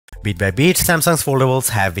Bit by bit, Samsung's foldables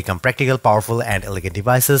have become practical, powerful, and elegant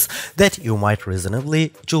devices that you might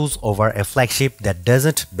reasonably choose over a flagship that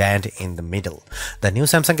doesn't bend in the middle. The new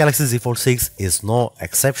Samsung Galaxy Z Fold 6 is no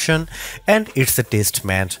exception, and it's a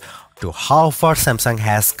testament to how far Samsung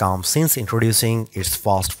has come since introducing its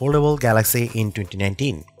first foldable Galaxy in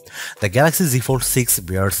 2019. The Galaxy Z Fold 6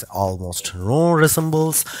 bears almost no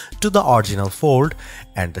resemblance to the original Fold,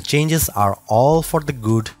 and the changes are all for the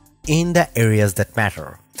good in the areas that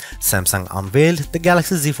matter. Samsung unveiled the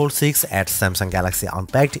Galaxy Z Fold 6 at Samsung Galaxy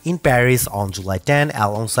Unpacked in Paris on July 10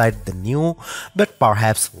 alongside the new but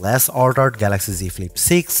perhaps less altered Galaxy Z Flip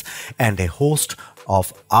 6 and a host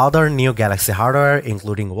of other new Galaxy hardware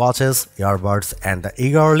including watches, earbuds, and the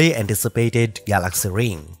eagerly anticipated Galaxy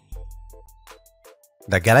Ring.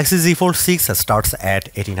 The Galaxy Z Fold 6 starts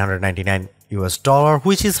at $1,899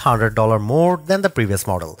 which is $100 more than the previous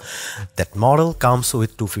model. That model comes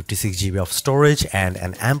with 256 GB of storage and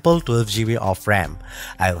an ample 12 GB of RAM.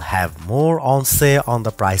 I'll have more on say on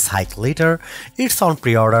the price hike later. It's on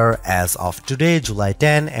pre-order as of today, July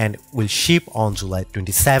 10, and will ship on July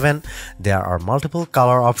 27. There are multiple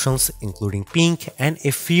color options including pink and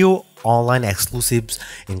a few online exclusives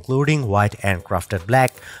including white and crafted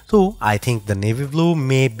black, though I think the navy blue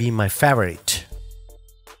may be my favorite.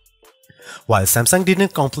 While Samsung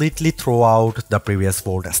didn't completely throw out the previous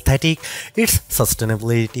Fold aesthetic, its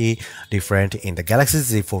sustainability different in the Galaxy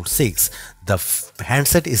Z Fold 6. The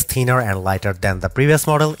handset is thinner and lighter than the previous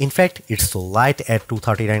model. In fact, it's so light at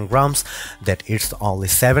 239 grams that it's only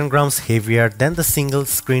 7 grams heavier than the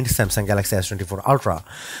single-screened Samsung Galaxy S24 Ultra.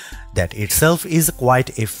 That itself is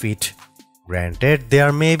quite a feat. Granted,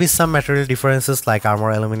 there may be some material differences like armor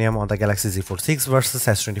aluminum on the Galaxy Z Fold 6 versus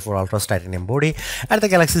S24 Ultra's titanium body, and the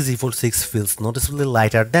Galaxy Z Fold 6 feels noticeably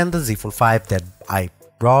lighter than the Z Fold 5 that I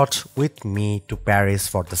brought with me to Paris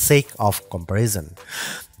for the sake of comparison.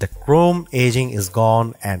 The chrome edging is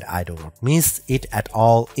gone and I do not miss it at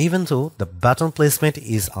all, even though the button placement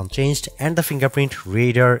is unchanged and the fingerprint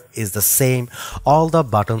reader is the same. All the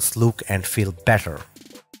buttons look and feel better.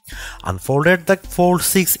 Unfolded, the Fold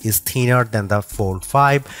 6 is thinner than the Fold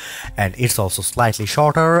 5 and it's also slightly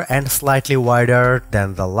shorter and slightly wider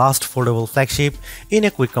than the last foldable flagship. In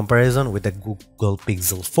a quick comparison with the Google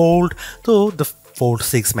Pixel Fold, though the Fold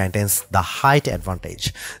 6 maintains the height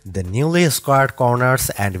advantage. The newly squared corners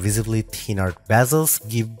and visibly thinner bezels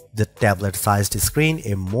give the tablet-sized screen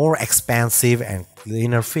a more expansive and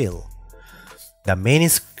cleaner feel. The main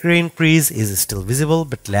screen crease is still visible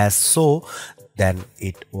but less so than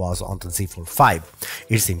it was on the Z Fold 5.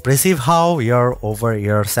 It's impressive how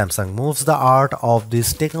year-over-year Samsung moves the art of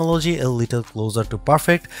this technology a little closer to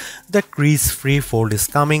perfect. The crease-free Fold is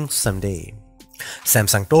coming someday.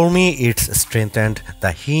 Samsung told me it's strengthened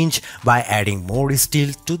the hinge by adding more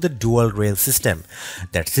steel to the dual rail system.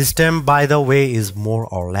 That system, by the way, is more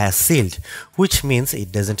or less sealed, which means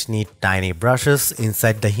it doesn't need tiny brushes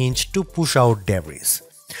inside the hinge to push out debris.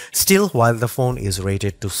 Still, while the phone is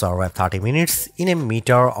rated to survive 30 minutes in a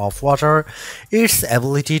meter of water, its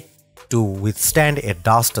ability to withstand a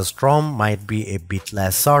dust storm might be a bit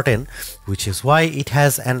less certain, which is why it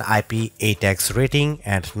has an IP8X rating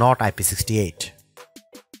and not IP68.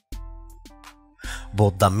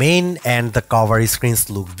 Both the main and the cover screens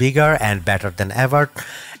look bigger and better than ever.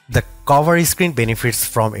 The cover screen benefits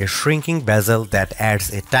from a shrinking bezel that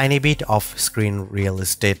adds a tiny bit of screen real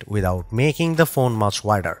estate without making the phone much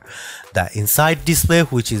wider. The inside display,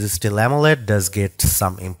 which is still AMOLED, does get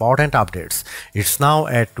some important updates. It's now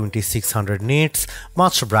at 2600 nits,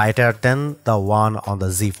 much brighter than the one on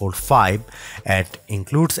the Z Fold 5, and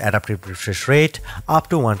includes adaptive refresh rate up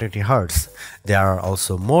to 120Hz. There are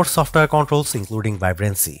also more software controls including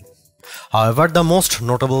vibrancy. However, the most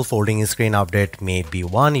notable folding screen update may be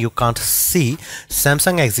one you can't see.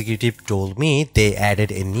 Samsung executive told me they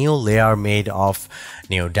added a new layer made of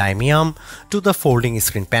neodymium to the folding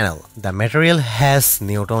screen panel. The material has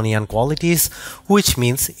Newtonian qualities, which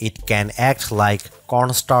means it can act like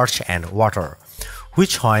cornstarch and water,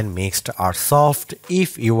 which when mixed are soft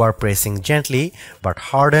if you are pressing gently but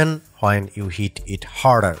harden when you hit it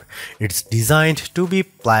harder. It's designed to be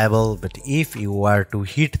pliable, but if you were to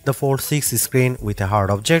hit the Fold 6 screen with a hard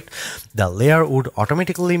object, the layer would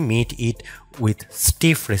automatically meet it with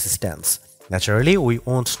stiff resistance. Naturally, we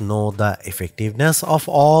won't know the effectiveness of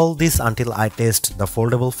all this until I test the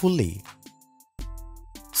foldable fully.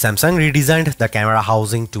 Samsung redesigned the camera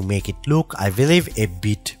housing to make it look, I believe, a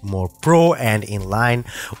bit more pro and in line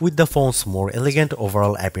with the phone's more elegant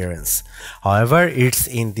overall appearance. However, it's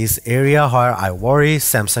in this area where I worry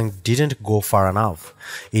Samsung didn't go far enough.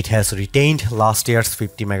 It has retained last year's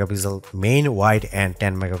 50 megapixel main wide and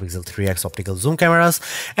 10 megapixel 3x optical zoom cameras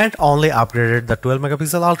and only upgraded the 12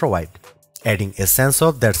 megapixel ultra wide, adding a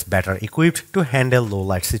sensor that's better equipped to handle low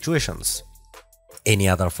light situations. Any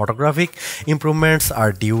other photographic improvements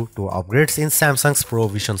are due to upgrades in Samsung's Pro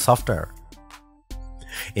Vision software.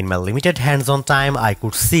 In my limited hands-on time, I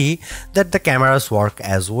could see that the cameras work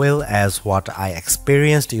as well as what I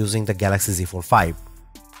experienced using the Galaxy Z Fold 5.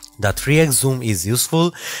 The 3x zoom is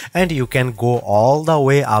useful and you can go all the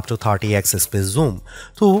way up to 30x space zoom,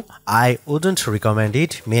 though I wouldn't recommend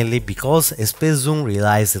it mainly because space zoom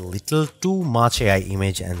relies a little too much AI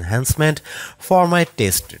image enhancement for my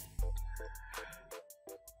taste.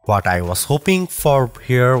 What I was hoping for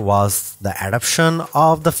here was the adoption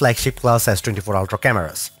of the flagship class S24 Ultra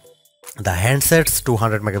cameras. The handset's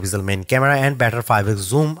 200 megapixel main camera and better 5x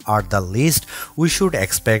zoom are the least we should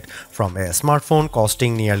expect from a smartphone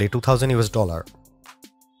costing nearly $2,000 US.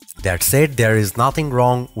 That said, there is nothing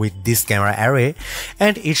wrong with this camera array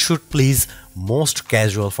and it should please most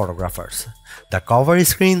casual photographers. The cover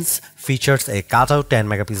screens features a cutout 10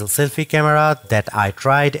 megapixel selfie camera that I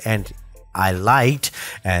tried and I liked,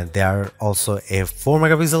 and there are also a 4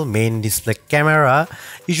 megapixel main display camera,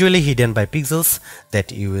 usually hidden by pixels,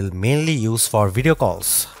 that you will mainly use for video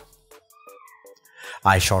calls.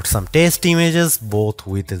 I shot some test images both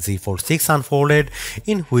with the Z Fold 6 unfolded,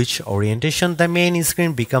 in which orientation the main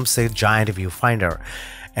screen becomes a giant viewfinder,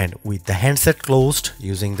 and with the handset closed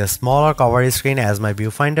using the smaller cover screen as my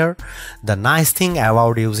viewfinder. The nice thing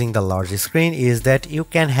about using the large screen is that you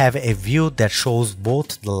can have a view that shows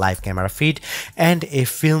both the live camera feed and a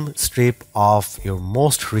film strip of your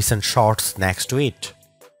most recent shots next to it.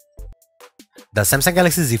 The Samsung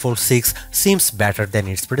Galaxy Z Fold 6 seems better than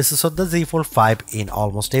its predecessor, the Z Fold 5, in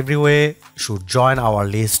almost every way, should join our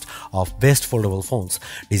list of best foldable phones.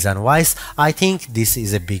 Design-wise, I think this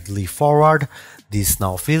is a big leap forward. This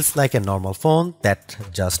now feels like a normal phone that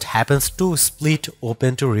just happens to split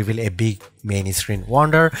open to reveal a big main screen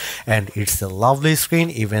wonder, and it's a lovely screen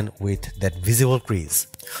even with that visible crease.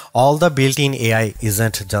 All the built-in AI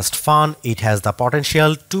isn't just fun, it has the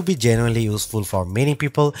potential to be genuinely useful for many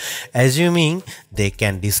people, assuming they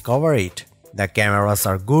can discover it. The cameras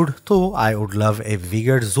are good, though I would love a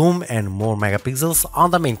bigger zoom and more megapixels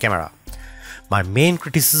on the main camera. My main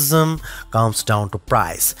criticism comes down to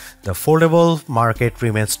price. The foldable market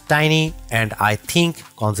remains tiny, and I think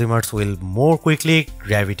consumers will more quickly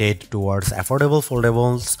gravitate towards affordable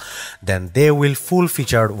foldables than they will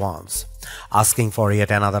full-featured ones. Asking for yet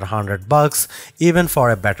another $100, even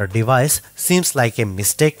for a better device, seems like a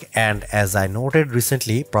mistake, and as I noted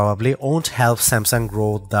recently, probably won't help Samsung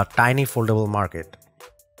grow the tiny foldable market.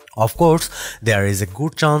 Of course, there is a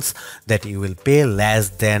good chance that you will pay less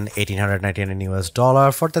than $1,899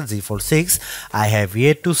 US for the Z Fold 6. I have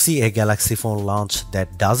yet to see a Galaxy phone launch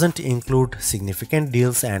that doesn't include significant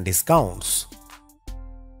deals and discounts.